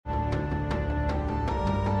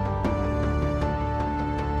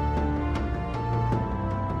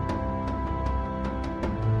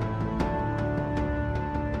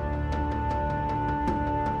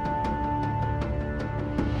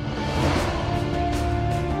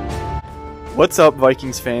What's up,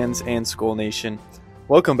 Vikings fans and Skol Nation?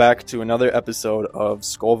 Welcome back to another episode of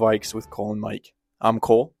Skol Vikes with Cole and Mike. I'm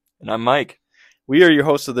Cole. And I'm Mike. We are your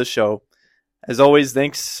hosts of this show. As always,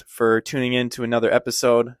 thanks for tuning in to another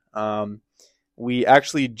episode. We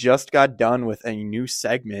actually just got done with a new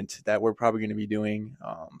segment that we're probably going to be doing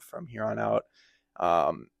from here on out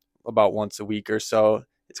about once a week or so.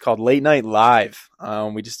 It's called Late Night Live.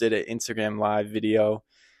 We just did an Instagram live video,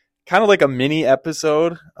 kind of like a mini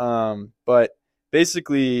episode, but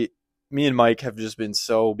basically me and Mike have just been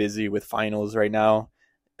so busy with finals right now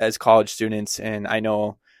as college students, and I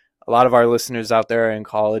know a lot of our listeners out there are in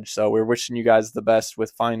college, so we're wishing you guys the best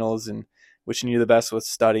with finals and wishing you the best with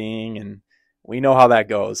studying, and we know how that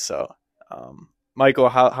goes. So Michael,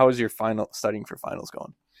 how is your studying for finals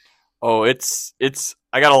going? Oh, it's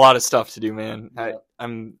I got a lot of stuff to do, man. Yeah.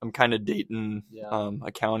 I'm kind of dating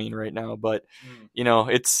accounting right now, but you know,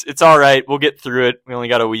 it's all right. We'll get through it. We only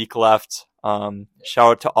got a week left. Shout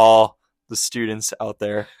out to all the students out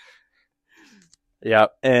there. Yeah,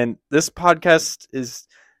 and this podcast is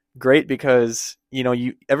great because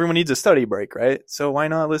everyone needs a study break, right? So why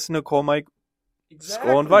not listen to Cole, Mike,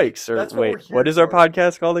 exactly. Skol and Vikes? Or wait, what is our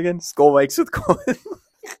podcast called again? Skol Vikes with Cole.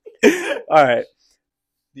 All right.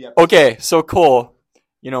 Okay, so Cole,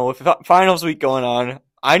 with finals week going on,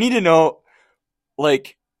 I need to know,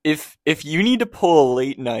 like, if you need to pull a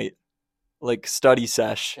late night, like, study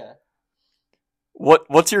sesh, okay,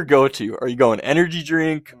 what's your go-to? Are you going energy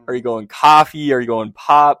drink? Are you going coffee? Are you going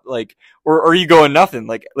pop? Like, or are you going nothing?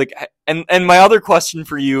 And my other question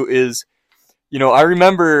for you is, I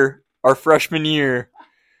remember our freshman year,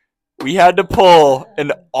 we had to pull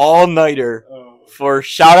an all-nighter for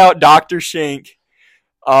shout out Dr. Shank.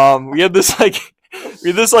 We had this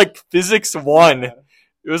physics 1.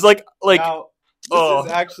 It was like now, this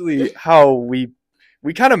is actually how we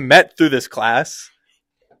kind of met through this class.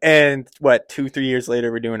 And 2-3 years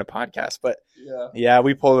later, we're doing a podcast. But yeah,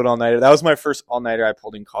 we pulled it all nighter. That was my first all nighter I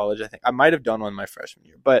pulled in college. I think I might have done one my freshman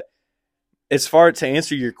year. But as far to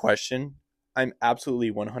answer your question, I'm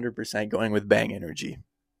absolutely 100% going with Bang Energy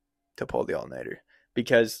to pull the all nighter,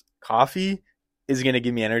 because coffee is going to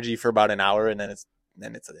give me energy for about an hour, and then it's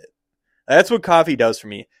it. That's what coffee does for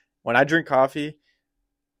me. When I drink coffee,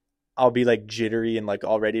 I'll be like jittery and like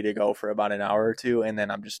all ready to go for about an hour or two, and then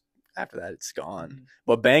I'm just, after that, it's gone. Mm-hmm.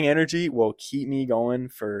 But Bang Energy will keep me going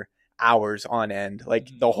for hours on end, like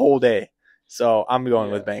the whole day. So I'm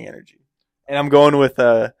going with Bang Energy. And I'm going with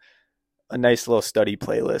a nice little study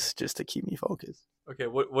playlist just to keep me focused. Okay,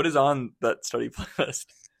 what is on that study playlist?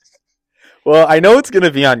 Well, I know it's going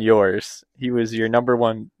to be on yours. He was your number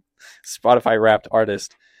one Spotify Wrapped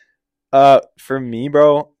artist. For me,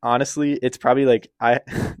 bro, honestly, it's probably like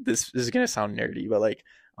this is going to sound nerdy, but like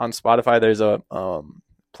on Spotify, there's a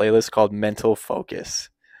playlist called Mental Focus,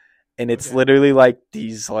 and it's literally like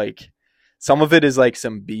these, like, some of it is like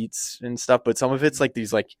some beats and stuff, but some of it's like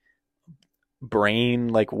these like brain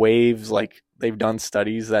like waves, like they've done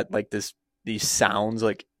studies that like these sounds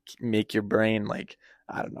like make your brain, like,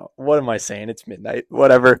 I don't know, what am I saying, it's midnight,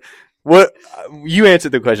 whatever. What, you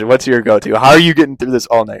answered the question. What's your go-to? How are you getting through this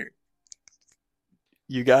all night?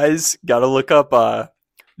 You guys gotta look up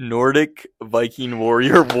Nordic Viking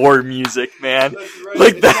warrior war music, man. Right.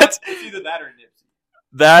 Like that's either that or Nipsey.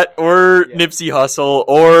 That or Nipsey Hussle,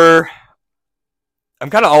 or I'm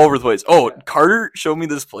kind of all over the place. Oh, Carter showed me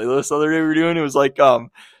this playlist the other day we were doing. It was like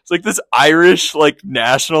it's like this Irish like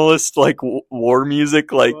nationalist like war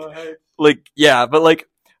music, like yeah, but like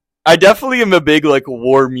I definitely am a big like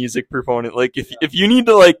war music proponent. Like if you need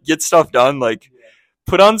to like get stuff done, like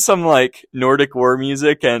put on some like Nordic war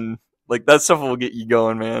music, and like that stuff will get you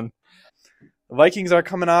going, man. The Vikings are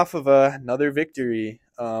coming off of another victory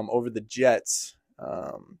over the Jets.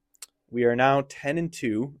 We are now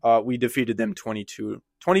 10-2. We defeated them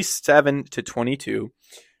 27-22.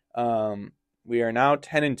 We are now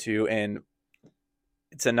 10-2, and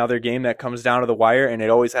it's another game that comes down to the wire, and it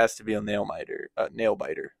always has to be a nail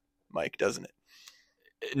biter, Mike, doesn't it?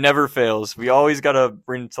 It never fails. We always gotta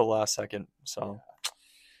bring it to the last second. So,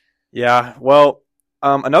 yeah. Well,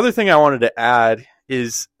 another thing I wanted to add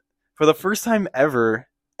is, for the first time ever,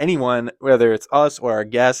 anyone, whether it's us or our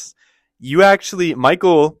guests,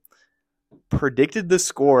 Michael predicted the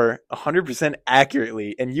score 100%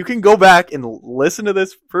 accurately, and you can go back and listen to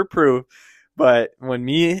this for proof. But when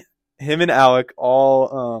him and Alec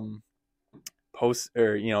all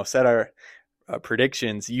said our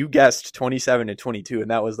predictions, you guessed 27-22,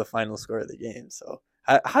 and that was the final score of the game. So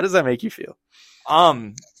how does that make you feel?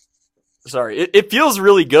 Sorry, it feels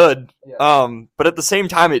really good. Yeah. But at the same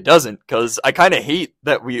time, it doesn't, because I kind of hate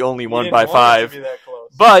that we only won by 5.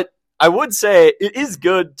 But I would say it is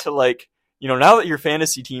good to, like, now that your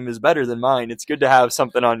fantasy team is better than mine, it's good to have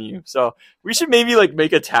something on you. So we should maybe like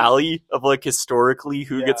make a tally of like historically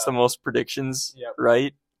who gets the most predictions,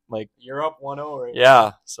 right? Like you're up 1-0 right now.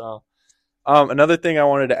 Yeah. So another thing I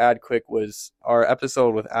wanted to add quick was our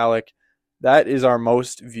episode with Alec. That is our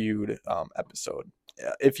most viewed episode.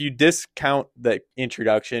 If you discount the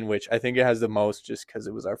introduction, which I think it has the most just because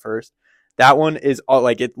it was our first, that one is all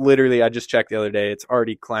like it literally, I just checked the other day, it's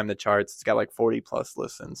already climbed the charts. It's got like 40 plus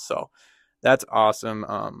listens. So that's awesome.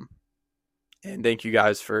 And thank you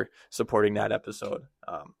guys for supporting that episode.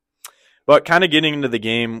 But kind of getting into the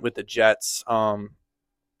game with the Jets,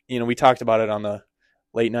 we talked about it on the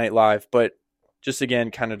late night live, but just again,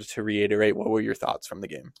 kind of to reiterate, what were your thoughts from the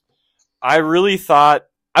game? I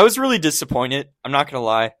was really disappointed. I'm not going to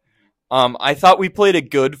lie. I thought we played a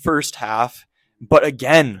good first half, but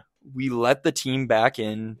again, we let the team back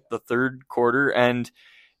in the third quarter, and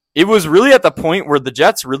it was really at the point where the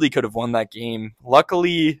Jets really could have won that game.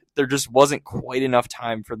 Luckily, there just wasn't quite enough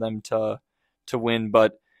time for them to win.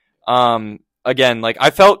 But again, like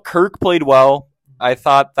I felt Kirk played well. I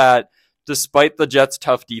thought that despite the Jets'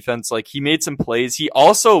 tough defense, like he made some plays. He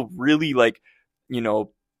also really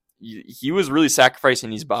he was really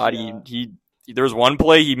sacrificing his body. Yeah. There was one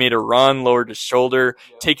play he made a run, lowered his shoulder,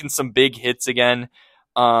 taking some big hits again.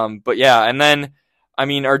 But yeah, and then I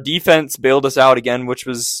mean our defense bailed us out again, which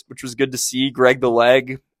was good to see. Greg the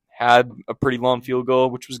Leg had a pretty long field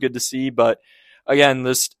goal, which was good to see. But again,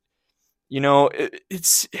 this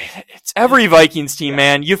it's every Vikings team,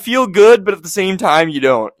 man. You feel good, but at the same time you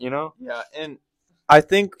don't. Yeah, and I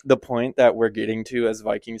think the point that we're getting to as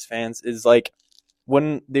Vikings fans is like,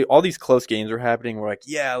 when all these close games were happening, we're like,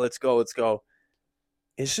 yeah, let's go.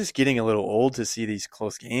 It's just getting a little old to see these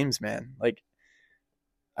close games, man. Like,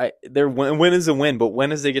 win is a win, but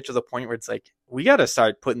when does they get to the point where it's like, we got to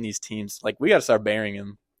start putting these teams, like, we got to start bearing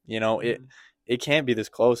them. It can't be this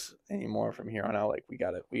close anymore from here on out. Like, we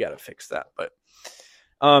gotta fix that. But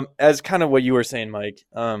as kind of what you were saying, Mike,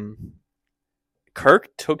 Kirk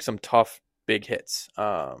took some tough big hits.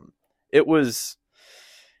 It was.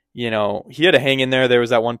 He had to hang in there. There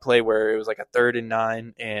was that one play where it was like a 3rd and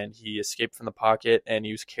 9, and he escaped from the pocket, and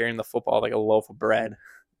he was carrying the football like a loaf of bread.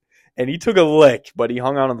 And he took a lick, but he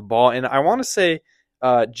hung on to the ball. And I want to say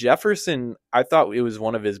Jefferson, I thought it was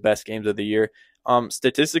one of his best games of the year.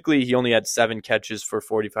 Statistically, he only had 7 catches for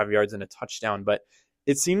 45 yards and a touchdown, but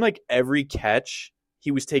it seemed like every catch,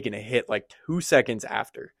 he was taking a hit like 2 seconds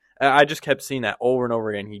after. I just kept seeing that over and over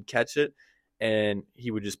again. He'd catch it, and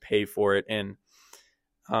he would just pay for it. And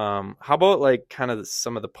how about like kind of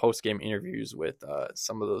some of the post-game interviews with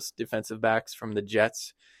some of those defensive backs from the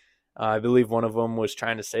Jets? I believe one of them was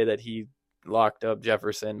trying to say that he locked up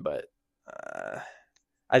Jefferson, but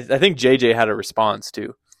I think JJ had a response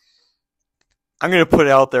too. I'm going to put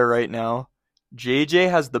it out there right now. JJ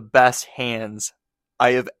has the best hands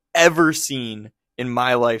I have ever seen in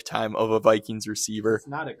my lifetime of a Vikings receiver. It's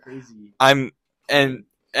not a crazy.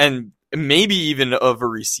 And maybe even of a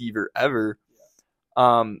receiver ever.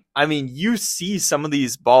 I mean, you see some of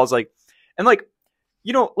these balls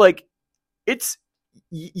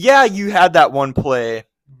you had that one play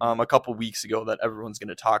a couple weeks ago that everyone's going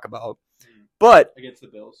to talk about. But against the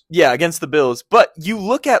Bills. Yeah, against the Bills. But you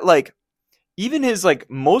look at like even his like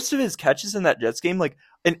most of his catches in that Jets game, like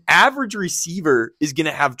an average receiver is going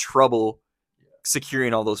to have trouble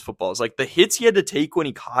securing all those footballs. Like the hits he had to take when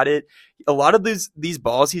he caught it, a lot of these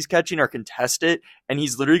balls he's catching are contested, and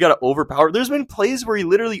he's literally got to overpower. There's been plays where he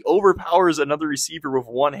literally overpowers another receiver with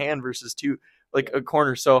one hand versus two, like a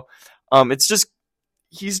corner. So it's just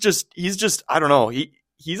he's just I don't know,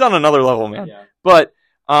 he's on another level, man. Yeah. But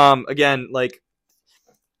again, like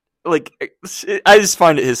I just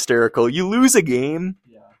find it hysterical. You lose a game,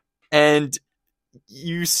 and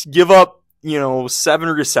you give up 7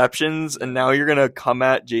 receptions, and now you're gonna come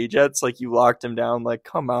at J-Jets like you locked him down. Like,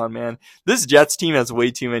 come on, man. This Jets team has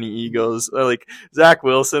way too many egos. Like Zach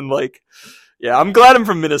Wilson, like, yeah, I'm glad I'm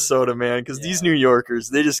from Minnesota, man, because these New Yorkers,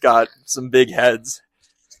 they just got some big heads.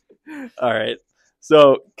 All right,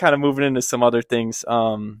 so kind of moving into some other things.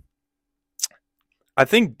 I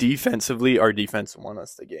think defensively, our defense won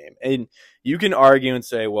us the game, and you can argue and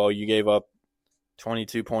say, well, you gave up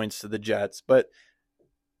 22 points to the Jets, but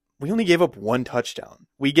we only gave up 1 touchdown.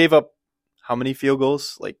 We gave up how many field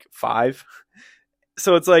goals? Like 5.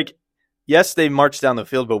 So it's like, yes, they marched down the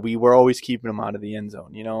field, but we were always keeping them out of the end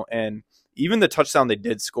zone, and even the touchdown they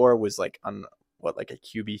did score was like on like a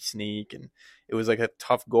QB sneak, and it was like a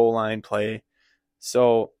tough goal line play.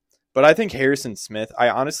 So, but I think Harrison Smith, I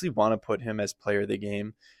honestly want to put him as player of the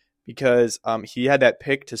game because he had that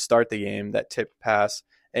pick to start the game, that tipped pass,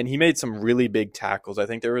 and he made some really big tackles. I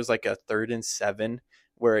think there was like a 3rd and 7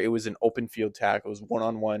 where it was an open field tackle. It was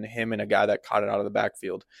one-on-one, him and a guy that caught it out of the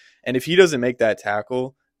backfield. And if he doesn't make that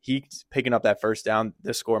tackle, he's picking up that first down,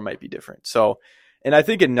 the score might be different. So, and I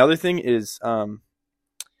think another thing is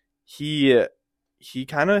he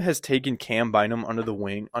kind of has taken Cam Bynum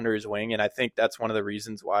under his wing, and I think that's one of the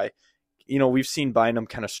reasons why, we've seen Bynum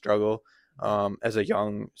kind of struggle as a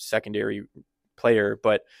young secondary player,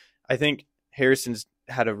 but I think Harrison's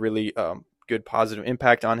had a really good positive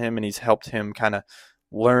impact on him, and he's helped him kind of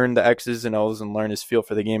learn the X's and O's and learn his feel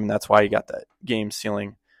for the game, and that's why he got that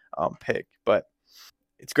game-sealing pick. But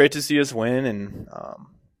it's great to see us win, and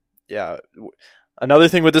another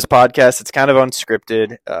thing with this podcast, it's kind of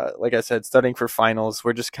unscripted. Like I said, studying for finals,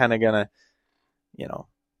 we're just kind of gonna,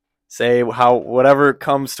 say whatever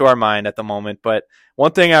comes to our mind at the moment. But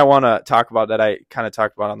one thing I want to talk about that I kind of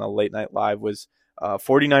talked about on the Late Night Live was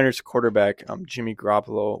 49ers quarterback Jimmy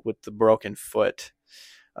Garoppolo with the broken foot.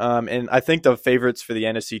 And I think the favorites for the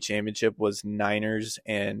NFC Championship was Niners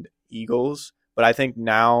and Eagles. But I think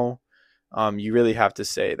now you really have to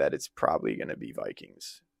say that it's probably going to be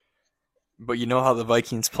Vikings. But you know how the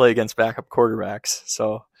Vikings play against backup quarterbacks,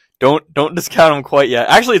 so don't discount them quite yet.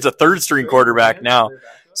 Actually, it's a third-string quarterback now.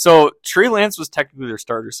 So Trey Lance was technically their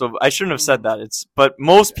starter, so I shouldn't have said that. But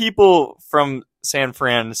most people from San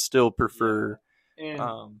Fran still prefer. And,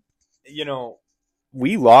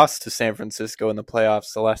 we lost to San Francisco in the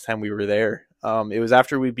playoffs the last time we were there. It was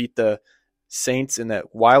after we beat the Saints in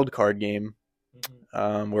that wild card game,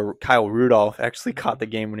 where Kyle Rudolph actually caught the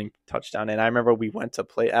game-winning touchdown. And I remember we went to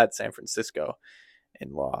play at San Francisco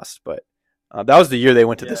and lost. But that was the year they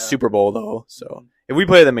went to the Super Bowl, though. So if we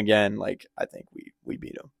play them again, I think we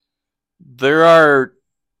beat them. There are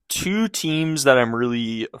 2 teams that I'm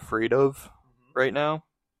really afraid of right now.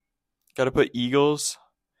 Got to put Eagles,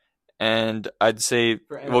 and I'd say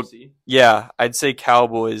I'd say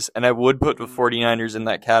Cowboys, and I would put the 49ers in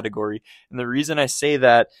that category. And the reason I say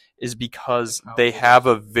that is because they have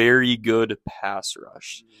a very good pass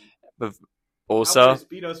rush. Bosa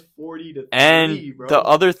beat us 40-3, and bro. The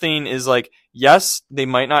other thing is, yes, they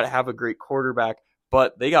might not have a great quarterback,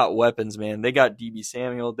 but they got weapons, man. They got DB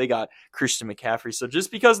Samuel, they got Christian McCaffrey. So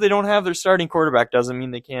just because they don't have their starting quarterback doesn't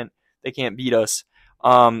mean they can't beat us.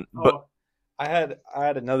 But I had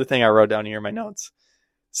another thing I wrote down here in my notes.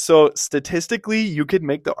 So statistically, you could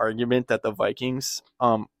make the argument that the Vikings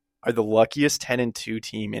are the luckiest 10-2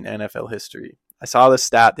 team in NFL history. I saw the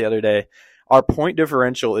stat the other day. Our point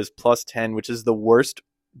differential is +10, which is the worst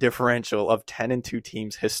differential of 10-2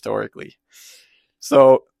 teams historically.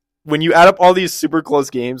 So when you add up all these super close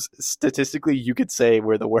games, statistically, you could say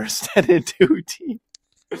we're the worst 10-2 team.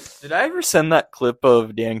 Did I ever send that clip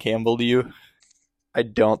of Dan Campbell to you? I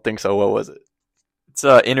don't think so. What was it? It's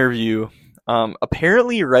an interview.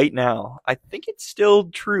 Apparently right now, I think it's still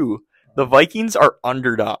true, the Vikings are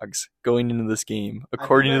underdogs going into this game,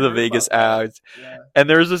 according to the Vegas odds. Yeah. And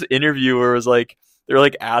there was this interview where it was they're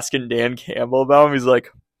asking Dan Campbell about him. He's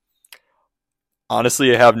like,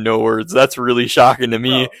 honestly, I have no words. That's really shocking to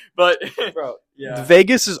me. Bro. But yeah.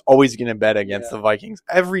 Vegas is always going to bet against the Vikings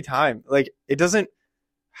every time. It doesn't.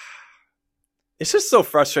 It's just so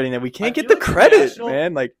frustrating that we can't get the credit,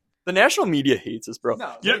 man. The national media hates us, bro.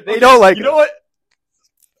 No, they don't like. You know what?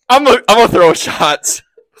 I'm gonna throw shots.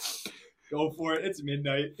 Go for it. It's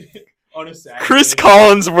midnight on a Saturday. Chris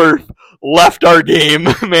Collinsworth left our game,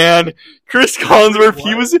 man. Chris Collinsworth,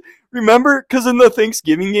 he was. Remember, because in the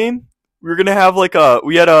Thanksgiving game, we were gonna have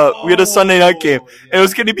we had a Sunday night game, and it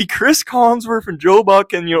was gonna be Chris Collinsworth and Joe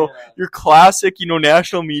Buck and your classic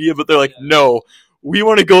national media, but they're no, we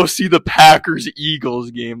want to go see the Packers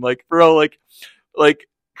Eagles game. Bro,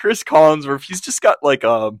 Chris Collinsworth, he's just got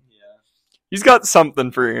he's got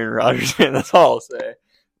something for Aaron Rodgers, man. That's all I'll say.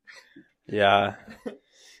 Yeah,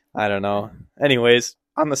 I don't know. Anyways,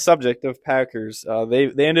 on the subject of Packers, they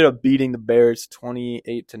ended up beating the Bears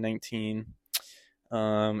 28-19.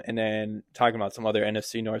 And then talking about some other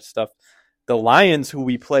NFC North stuff, the Lions, who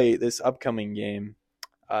we play this upcoming game,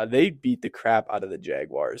 they beat the crap out of the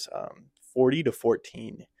Jaguars,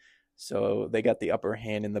 40-14. So they got the upper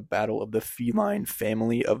hand in the battle of the feline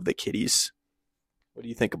family of the Kitties. What do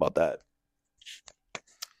you think about that?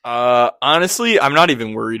 Honestly, I'm not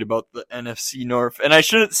even worried about the NFC North, and I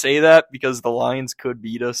shouldn't say that because the Lions could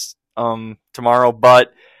beat us tomorrow.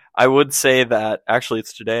 But I would say that actually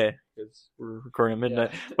it's today because we're recording at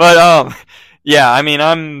midnight. Yeah. But yeah, I mean,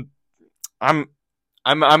 I'm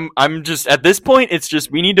just at this point. It's just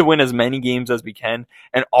we need to win as many games as we can,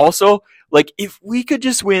 and also if we could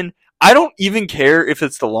just win. I don't even care if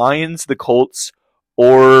it's the Lions, the Colts,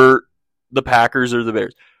 or the Packers or the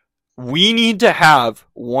Bears. we need to have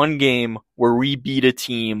one game where we beat a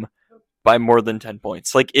team by more than 10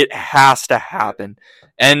 points. Like, it has to happen.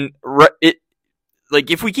 And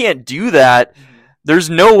if we can't do that, there's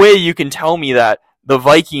no way you can tell me that the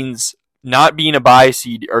Vikings, not being a bye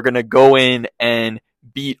seed, are going to go in and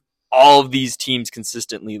beat all of these teams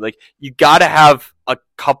consistently. Like, you got to have a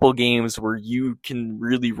couple games where you can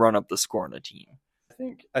really run up the score on a team.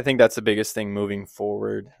 I think that's the biggest thing moving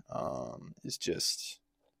forward. Is just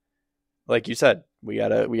like you said, we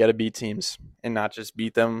gotta beat teams and not just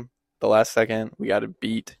beat them the last second. We gotta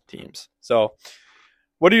beat teams. So,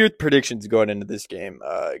 what are your predictions going into this game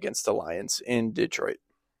against the Lions in Detroit?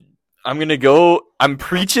 I'm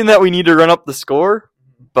preaching that we need to run up the score,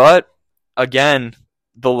 but again,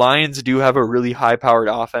 the Lions do have a really high-powered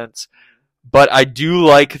offense. But I do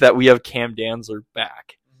like that we have Cam Dantzler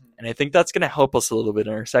back. And I think that's going to help us a little bit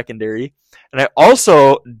in our secondary. And I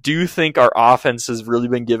also do think our offense has really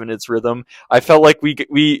been given its rhythm. I felt like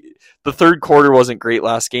the third quarter wasn't great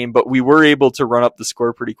last game, but we were able to run up the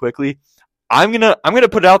score pretty quickly. I'm gonna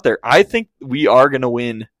put it out there. I think we are gonna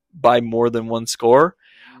win by more than one score.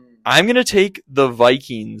 I'm gonna take the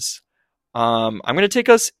Vikings. I'm gonna take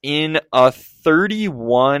us in a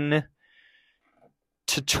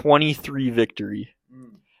 31-23 victory.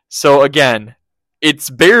 So again,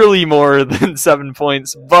 it's barely more than 7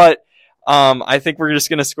 points, but I think we're just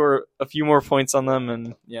going to score a few more points on them,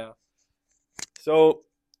 and yeah. So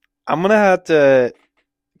I'm going to have to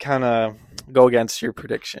kind of go against your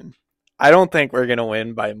prediction. I don't think we're going to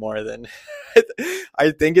win by more than –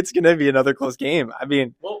 I think it's going to be another close game. I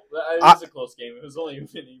mean – Well, it was a close game. It was only 8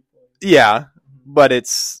 points. Yeah, but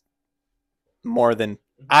it's more than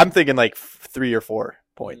 – I'm thinking like 3 or 4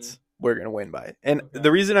 points we're going to win by. And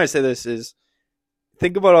the reason I say this is –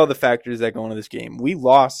 think about all the factors that go into this game. We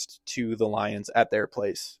lost to the Lions at their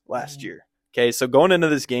place last year. Okay, so going into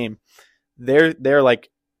this game, their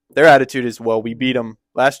attitude is, well, we beat them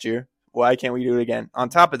last year. Why can't we do it again? On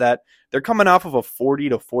top of that, they're coming off of a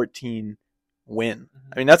 40-14 win.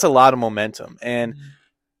 I mean, that's a lot of momentum, and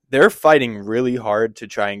they're fighting really hard to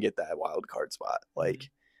try and get that wild card spot.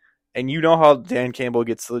 And you know how Dan Campbell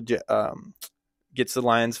gets the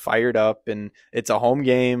Lions fired up, and it's a home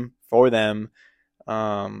game for them.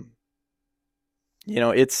 I'm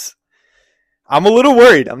a little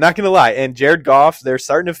worried. I'm not going to lie. And Jared Goff, they're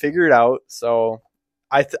starting to figure it out. So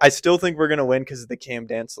I still think we're going to win because of the Cam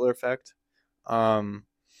Dantzler effect.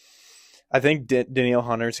 I think Danielle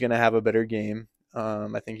Hunter's going to have a better game.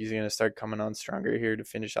 I think he's going to start coming on stronger here to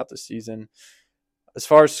finish out the season. As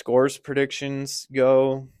far as scores predictions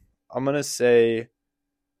go, I'm going to say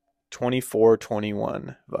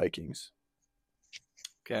 24-21 Vikings.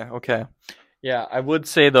 Okay. Yeah, I would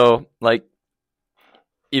say though, like,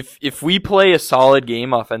 if we play a solid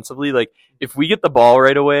game offensively, like if we get the ball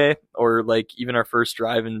right away, or like even our first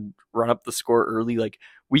drive and run up the score early, like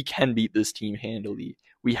we can beat this team handily.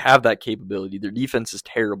 We have that capability. Their defense is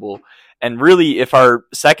terrible, and really, if our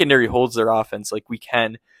secondary holds their offense, like we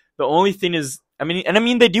can. The only thing is, I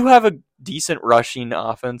mean, they do have a decent rushing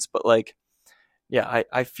offense, but like, yeah,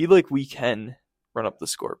 I feel like we can run up the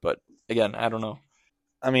score, but again, I don't know.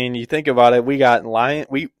 I mean, you think about it, we got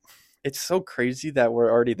it's so crazy that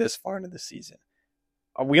we're already this far into the season.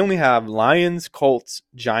 We only have Lions, Colts,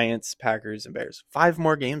 Giants, Packers, and Bears. 5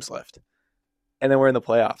 more games left. And then we're in the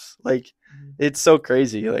playoffs. Like, it's so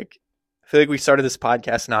crazy. Like, I feel like we started this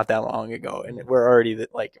podcast not that long ago, and we're already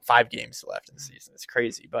 5 games left in the season. It's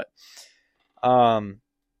crazy. But,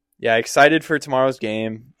 yeah, excited for tomorrow's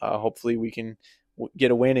game. Hopefully we can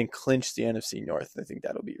get a win and clinch the NFC North. I think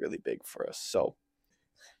that'll be really big for us. So,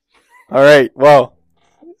 all right, well,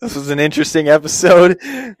 this was an interesting episode,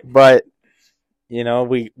 but,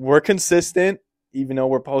 we're consistent, even though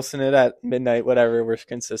we're posting it at midnight, whatever, we're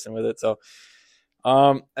consistent with it. So,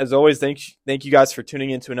 as always, thank you guys for tuning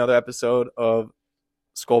in to another episode of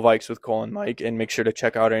Skull Vikes with Cole and Mike, and make sure to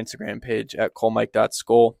check out our Instagram page at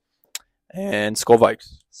colemike.skull and Skull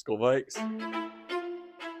Vikes. Skull Vikes.